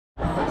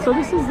So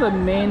this is the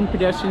main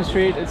pedestrian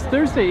street. It's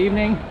Thursday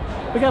evening.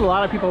 We got a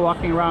lot of people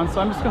walking around,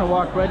 so I'm just going to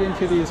walk right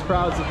into these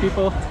crowds of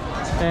people.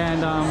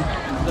 And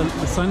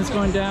the sun's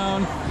going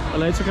down, the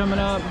lights are coming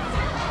up.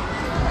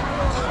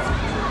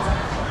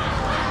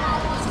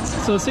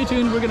 So stay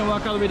tuned, we're going to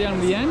walk all the way down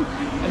to the end,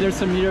 and there's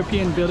some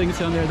European buildings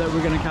down there that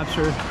we're going to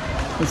capture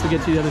once we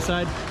get to the other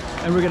side.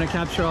 And we're going to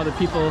capture all the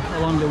people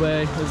along the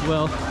way as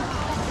well.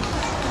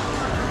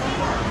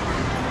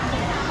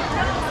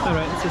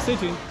 Alright, so stay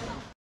tuned.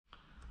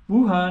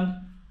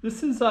 Wuhan.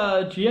 This is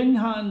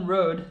Jianghan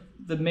Road,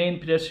 the main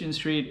pedestrian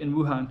street in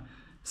Wuhan.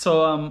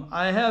 So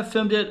I have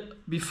filmed it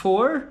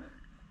before,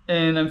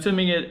 and I'm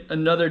filming it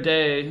another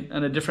day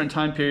in a different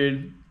time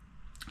period,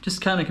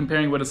 just kind of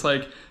comparing what it's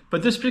like.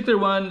 But this particular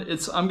one,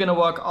 I'm gonna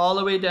walk all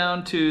the way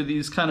down to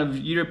these kind of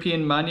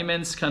European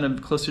monuments, kind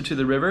of closer to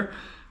the river.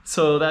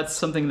 So that's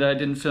something that I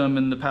didn't film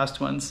in the past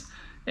ones.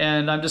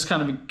 And I'm just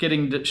kind of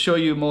getting to show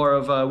you more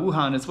of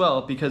Wuhan as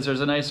well, because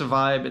there's a nice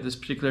vibe at this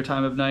particular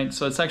time of night.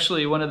 So it's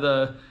actually one of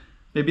the,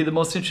 maybe the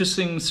most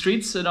interesting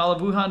streets in all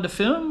of Wuhan to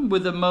film,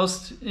 with the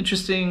most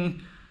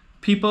interesting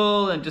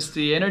people and just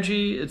the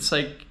energy. It's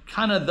like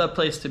kind of the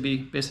place to be,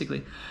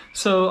 basically.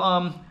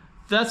 So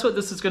that's what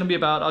this is going to be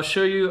about. I'll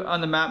show you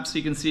on the map so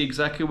you can see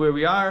exactly where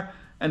we are.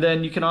 And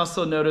then you can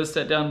also notice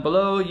that down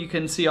below you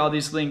can see all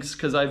these links,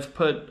 because I've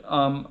put,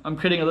 I'm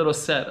creating a little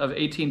set of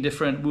 18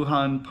 different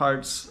Wuhan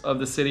parts of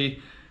the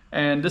city.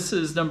 And this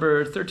is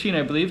number 13,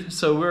 I believe.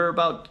 So we're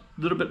about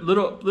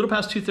little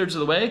past 2/3 of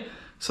the way.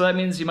 So that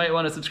means you might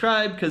want to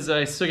subscribe, because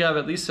I still have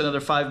at least another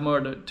 5 more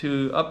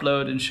to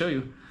upload and show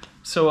you.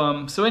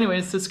 So, so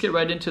anyways, let's get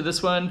right into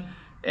this one.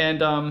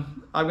 And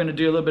I'm going to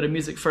do a little bit of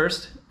music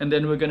first, and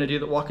then we're going to do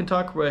the walk and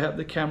talk, where I have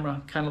the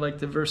camera kind of like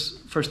the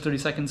first 30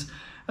 seconds.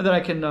 And then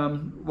I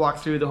can walk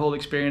through the whole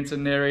experience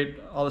and narrate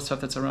all the stuff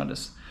that's around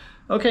us.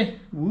 Okay,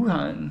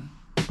 Wuhan.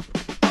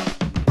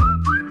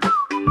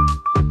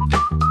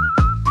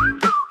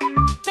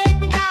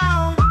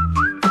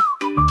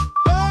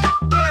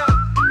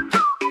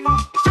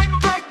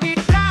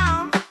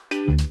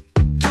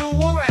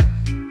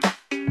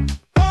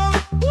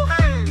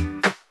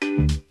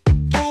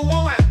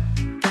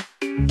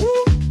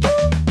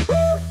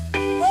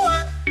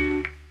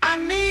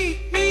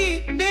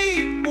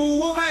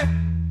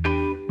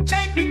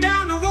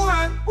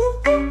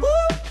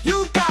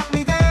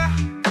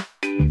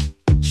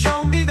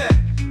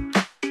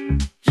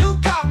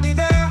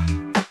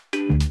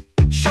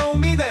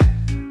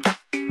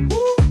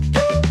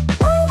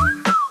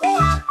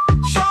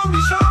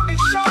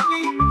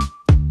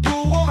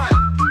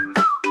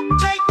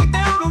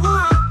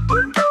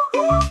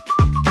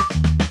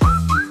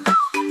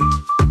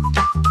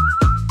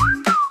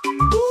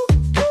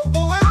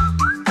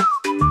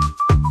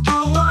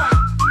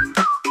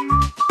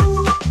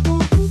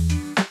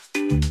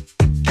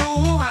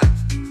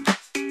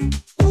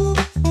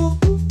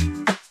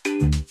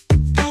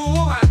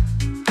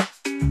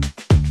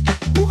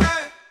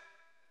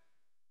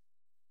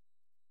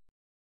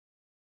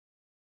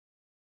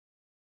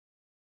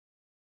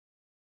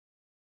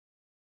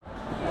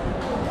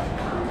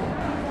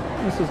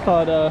 This is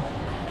called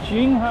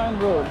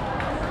Jianghan Road.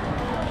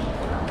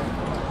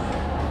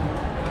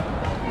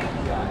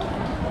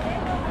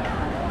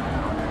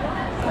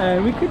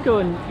 And we could go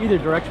in either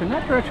direction.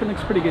 That direction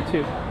looks pretty good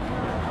too.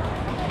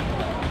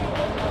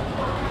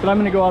 But I'm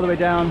going to go all the way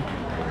down,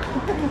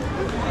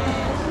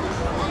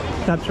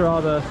 capture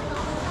all the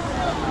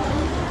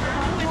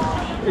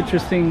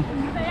interesting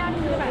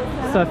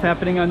stuff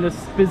happening on this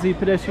busy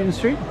pedestrian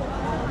street.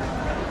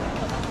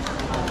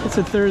 It's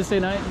a Thursday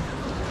night.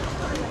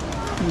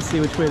 Let me see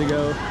which way to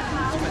go.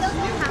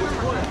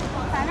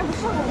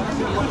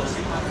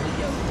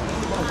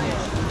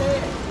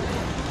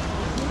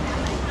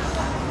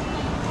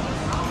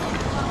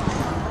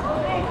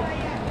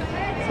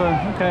 So,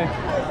 okay.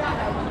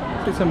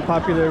 There's some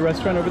popular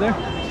restaurant over there.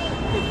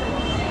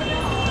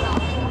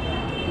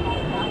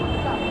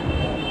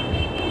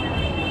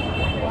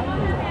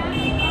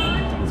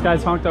 These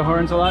guys honk their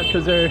horns a lot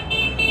because they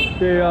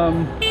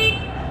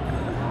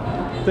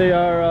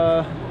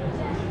are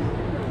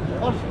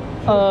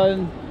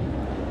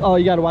oh,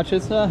 you gotta watch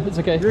this? It's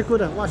okay. You're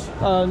good at watch.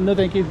 No,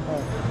 thank you.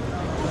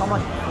 How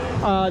much?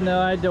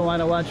 No, I don't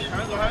want to watch.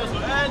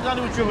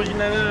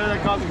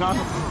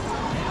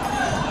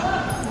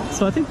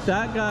 So I think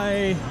that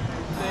guy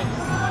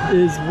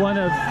is one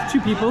of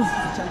 2 people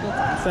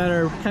that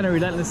are kind of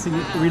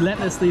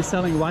relentlessly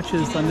selling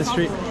watches on the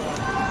street.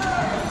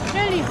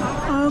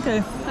 Oh, okay.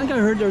 I think I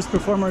heard there's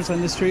performers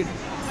on the street,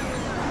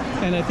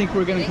 and I think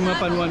we're gonna come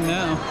up on one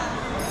now.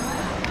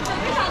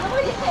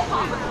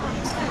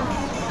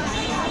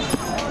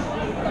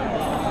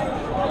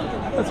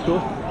 That's cool.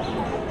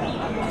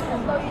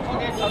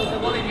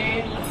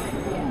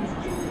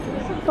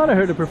 Thought I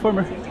heard a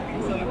performer.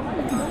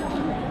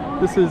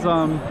 This is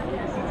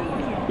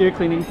ear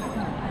cleaning.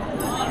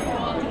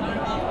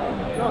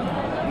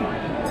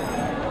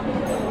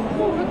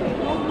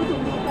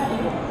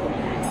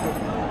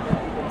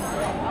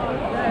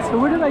 So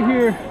where did I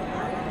hear?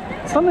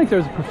 It sounded like there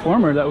was a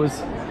performer that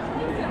was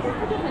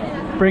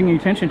bringing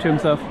attention to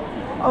himself.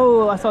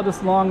 Oh, I saw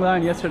this long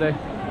line yesterday.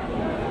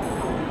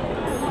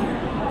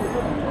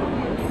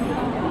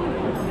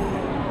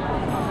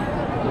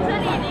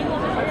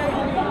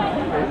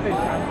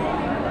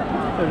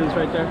 There it is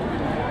right there.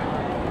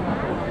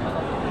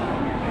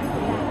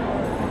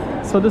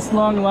 So this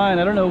long line,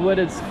 I don't know what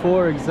it's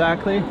for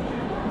exactly,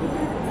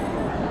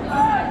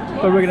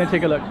 but we're gonna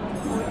take a look.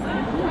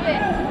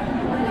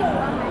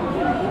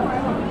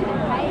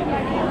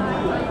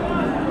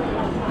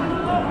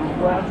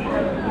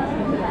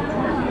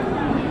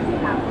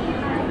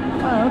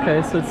 Oh,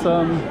 okay, so it's okay.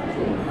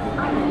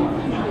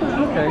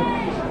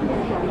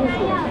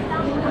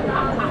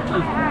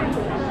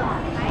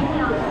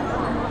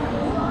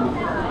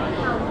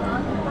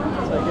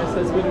 So I guess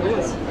that's what it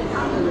is.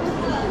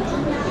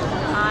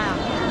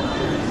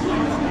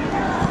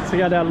 So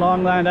yeah, that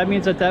long line, that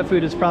means that that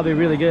food is probably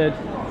really good.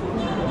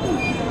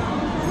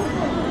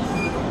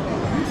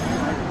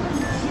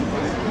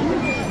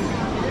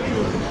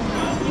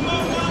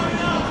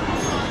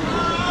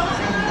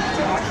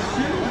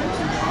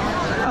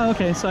 Oh,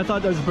 okay, so I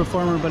thought that was a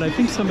performer, but I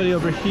think somebody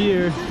over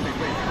here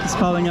is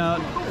calling out.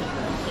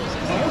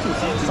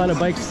 A lot of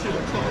bikes.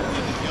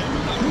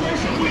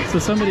 So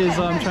somebody is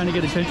trying to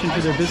get attention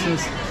to their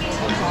business.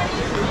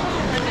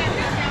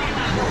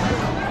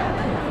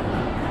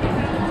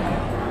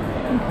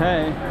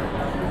 Okay.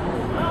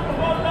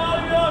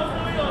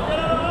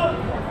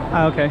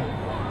 Ah, okay.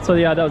 So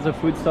yeah, that was a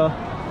food stall.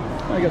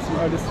 I got some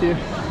artists here.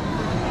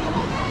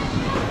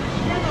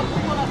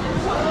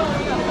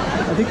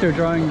 I think they're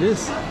drawing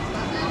this.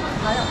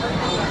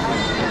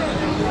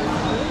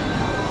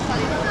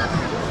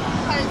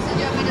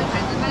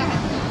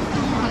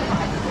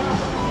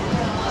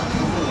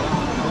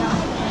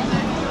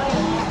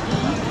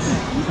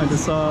 I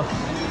just saw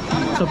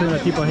something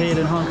that people hate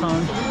in Hong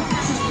Kong.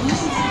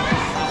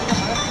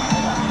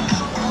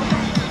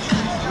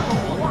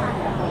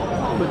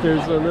 But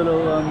there's a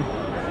little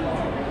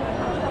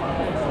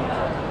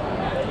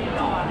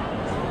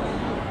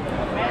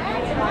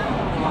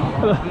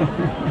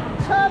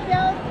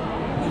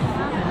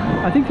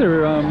I think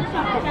they're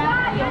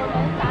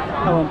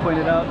I won't point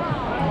it out.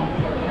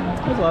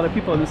 There's a lot of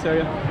people in this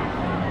area.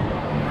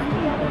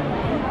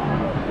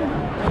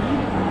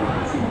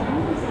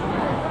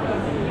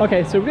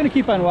 Okay, so we're gonna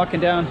keep on walking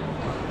down.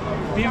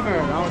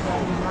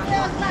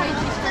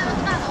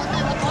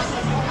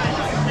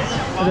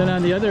 And then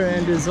on the other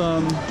end is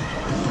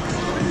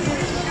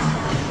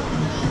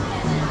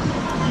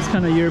it's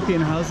kind of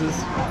European houses.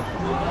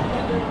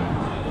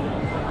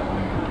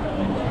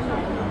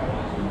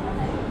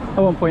 I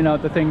won't point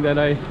out the thing that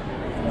I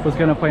was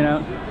gonna point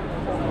out.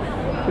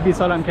 If you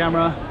saw it on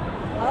camera,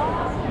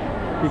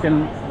 you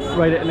can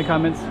write it in the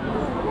comments.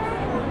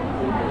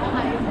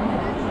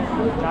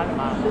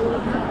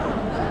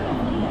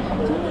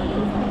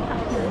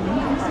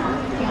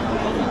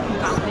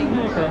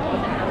 Okay.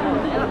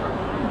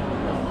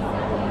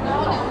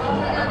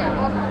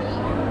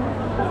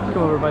 Go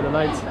over by the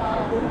lights.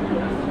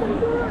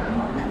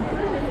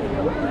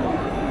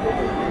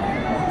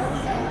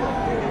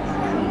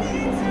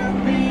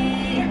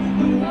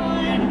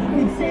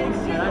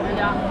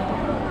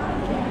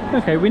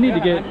 Okay, we need to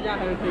get...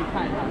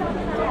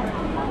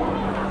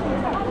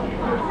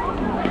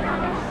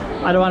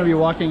 I don't want to be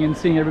walking and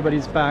seeing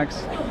everybody's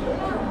backs.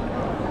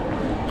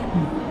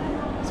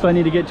 So I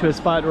need to get to a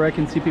spot where I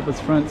can see people's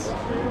fronts.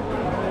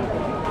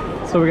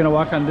 So we're going to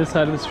walk on this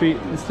side of the street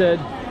instead.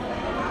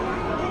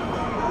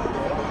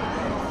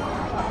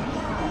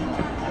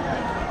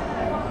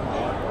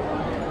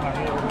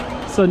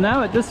 So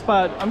now at this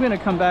spot, I'm going to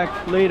come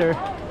back later,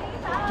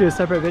 do a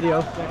separate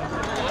video.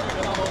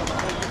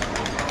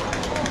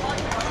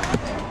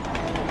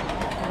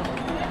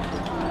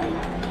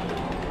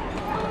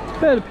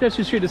 But the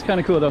pedestrian street is kind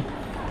of cool though.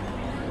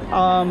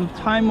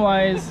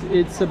 Time-wise,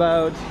 it's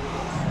about,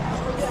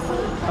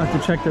 I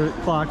have to check the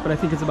clock, but I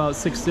think it's about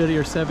 6:30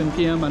 or 7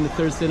 p.m. on a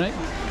Thursday night.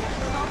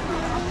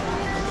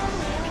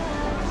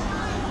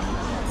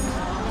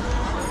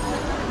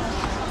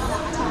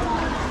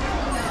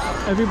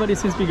 Everybody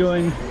seems to be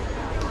going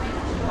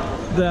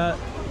that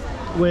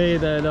way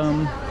that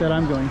that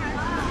I'm going.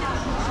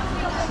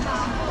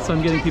 So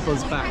I'm getting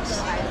people's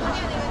backs.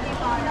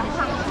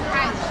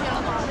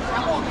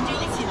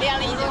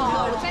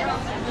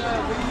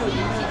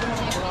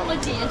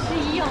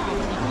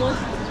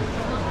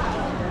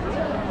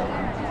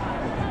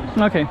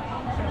 Okay.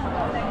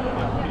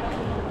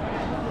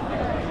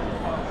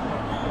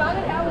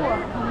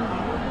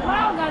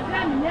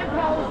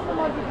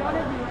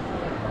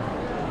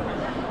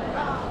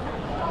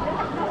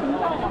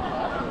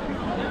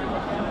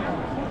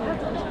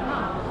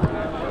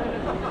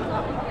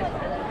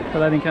 The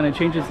lighting kind of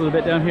changes a little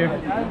bit down here.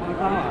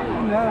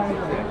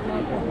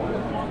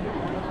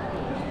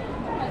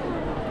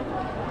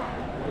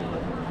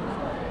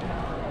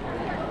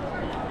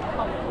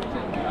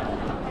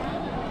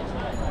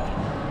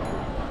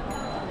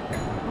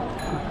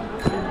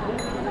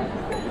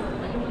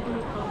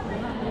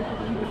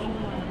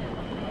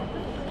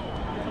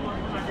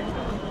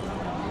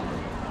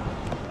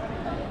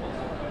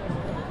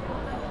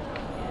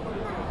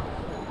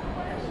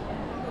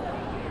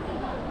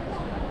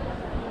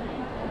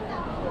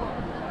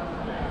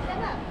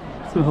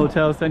 Some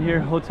hotels down here.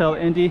 Hotel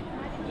Indy,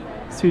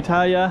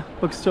 Sutaya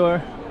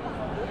bookstore.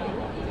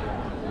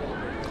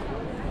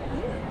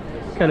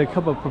 Got a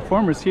couple of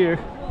performers here.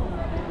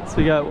 So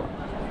we got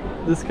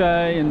this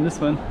guy and this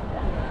one.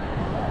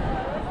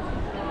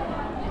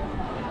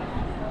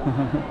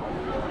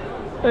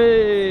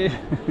 Hey!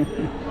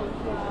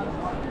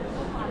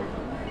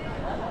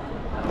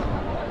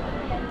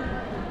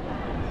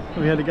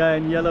 We had a guy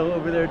in yellow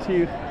over there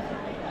too.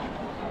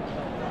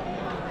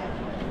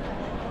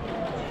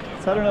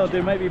 So I don't know, they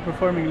might be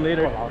performing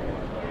later.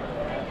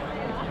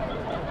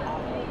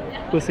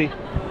 We'll see.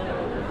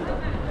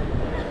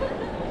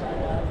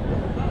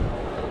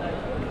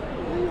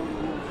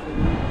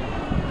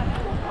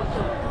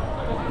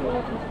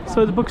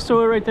 So the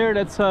bookstore right there,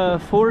 that's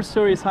 4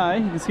 stories high.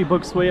 You can see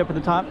books way up at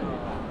the top.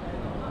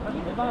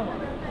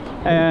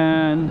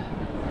 And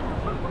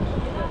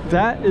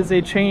that is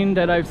a chain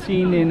that I've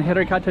seen in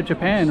Hirakata,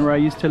 Japan, where I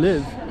used to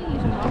live.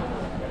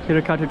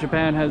 Hirakata,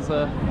 Japan has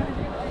a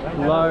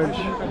large,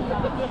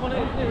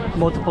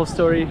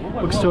 multiple-story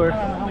bookstore.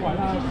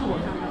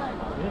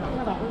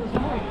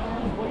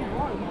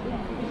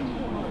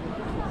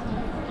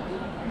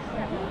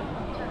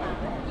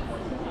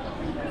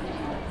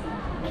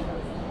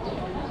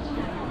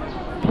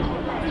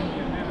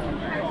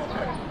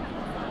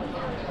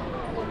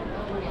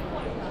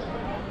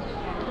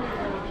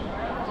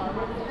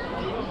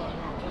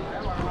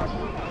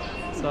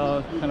 So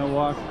I'll kind of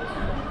walk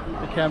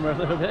the camera a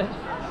little bit.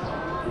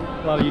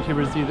 A lot of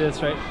YouTubers do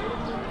this, right?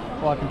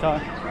 Walk and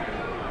talk.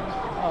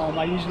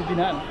 I usually do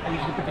not. I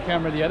usually put the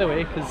camera the other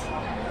way because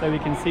then we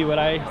can see what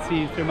I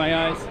see through my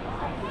eyes.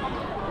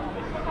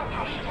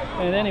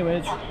 And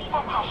anyways,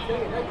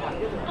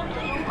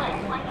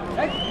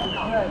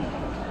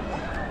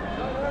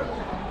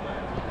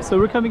 so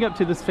we're coming up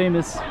to this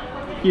famous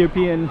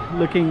European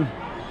looking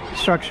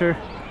structure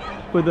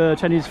with a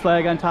Chinese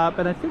flag on top,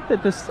 and I think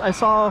that this, I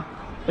saw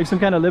like some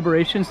kind of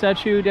liberation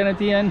statue down at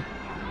the end,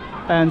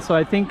 and so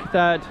I think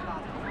that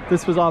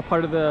this was all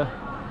part of the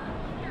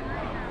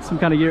some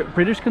kind of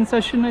British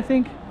concession, I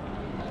think,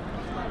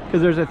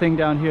 because there's a thing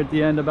down here at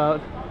the end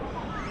about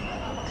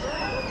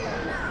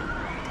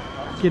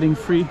getting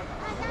free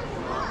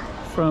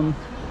from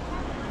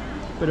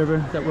whatever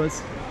that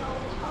was.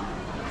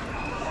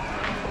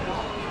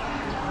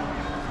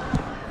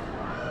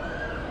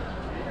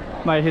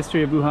 My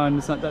history of Wuhan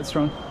is not that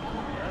strong.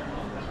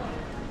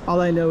 All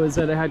I know is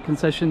that it had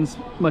concessions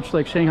much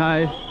like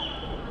Shanghai.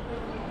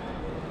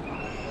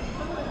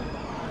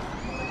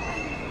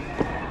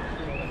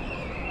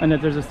 And that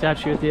there's a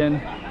statue at the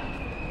end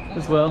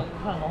as well.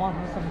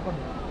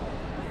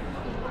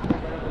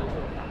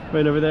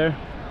 Right over there.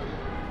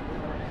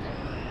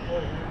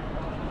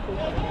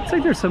 Looks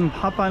like there's some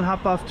hop-on,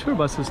 hop-off tour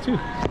buses too.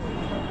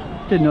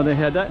 Didn't know they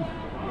had that.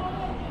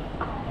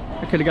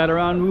 I could have got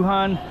around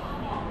Wuhan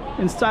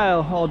in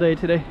style all day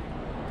today.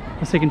 I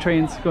was taking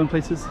trains, going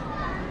places.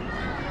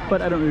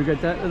 But I don't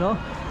regret that at all.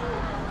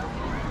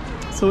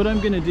 So what I'm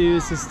gonna do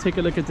is just take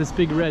a look at this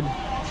big red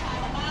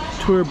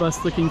tour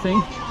bus looking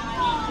thing.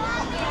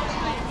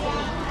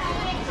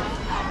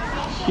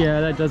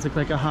 Yeah, that does look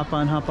like a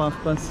hop-on, hop-off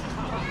bus.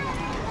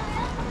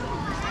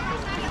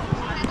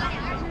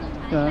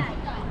 Yeah.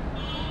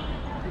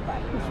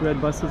 There's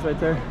red buses right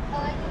there.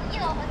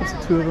 There's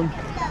 2 of them.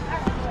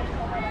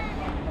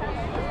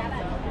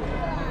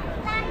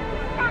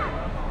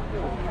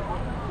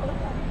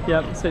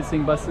 Yep,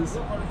 sightseeing buses.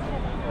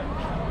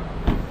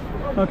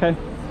 Okay.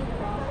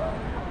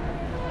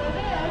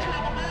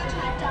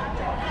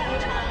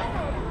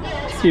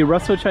 Let's see,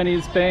 Russell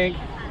Chinese Bank,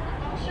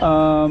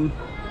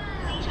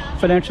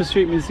 Financial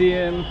Street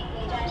Museum.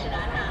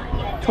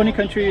 20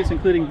 countries,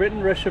 including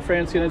Britain, Russia,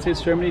 France, United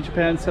States, Germany,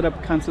 Japan, set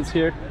up consulates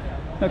here.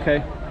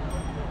 Okay.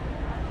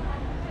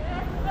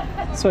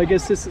 So I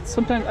guess this,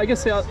 sometimes, I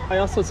guess I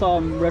also saw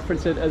them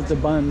reference it as the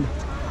Bund.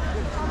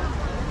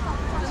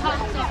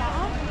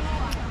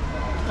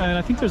 And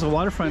I think there's a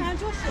waterfront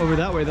over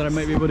that way that I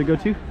might be able to go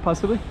to,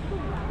 possibly.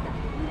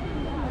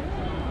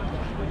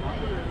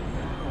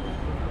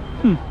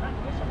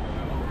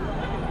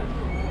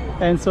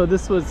 And so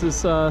this was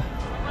this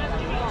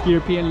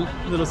European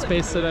little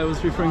space that I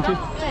was referring to.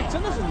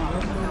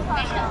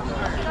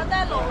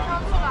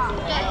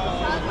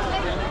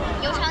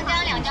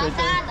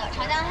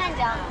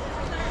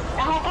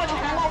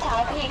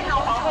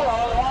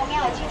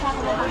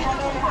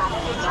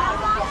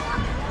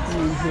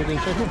 Here it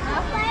is right here.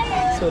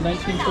 So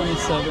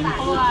 1927.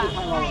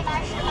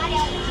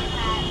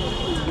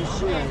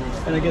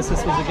 And I guess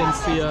this was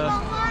against the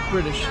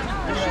British.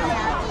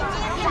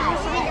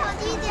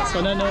 So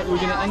on that note, we're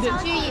gonna end it.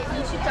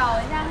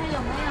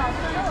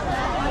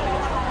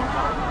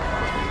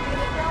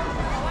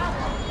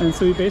 And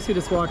so we basically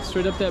just walked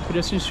straight up that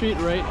pedestrian street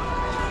right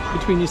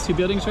between these 2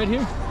 buildings right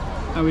here.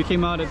 And we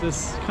came out at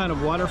this kind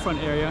of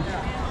waterfront area.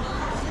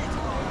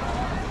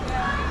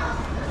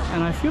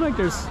 And I feel like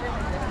there's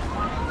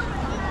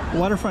a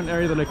waterfront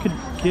area that I could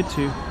get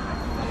to.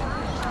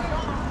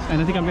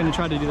 And I think I'm going to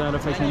try to do that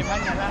if I can.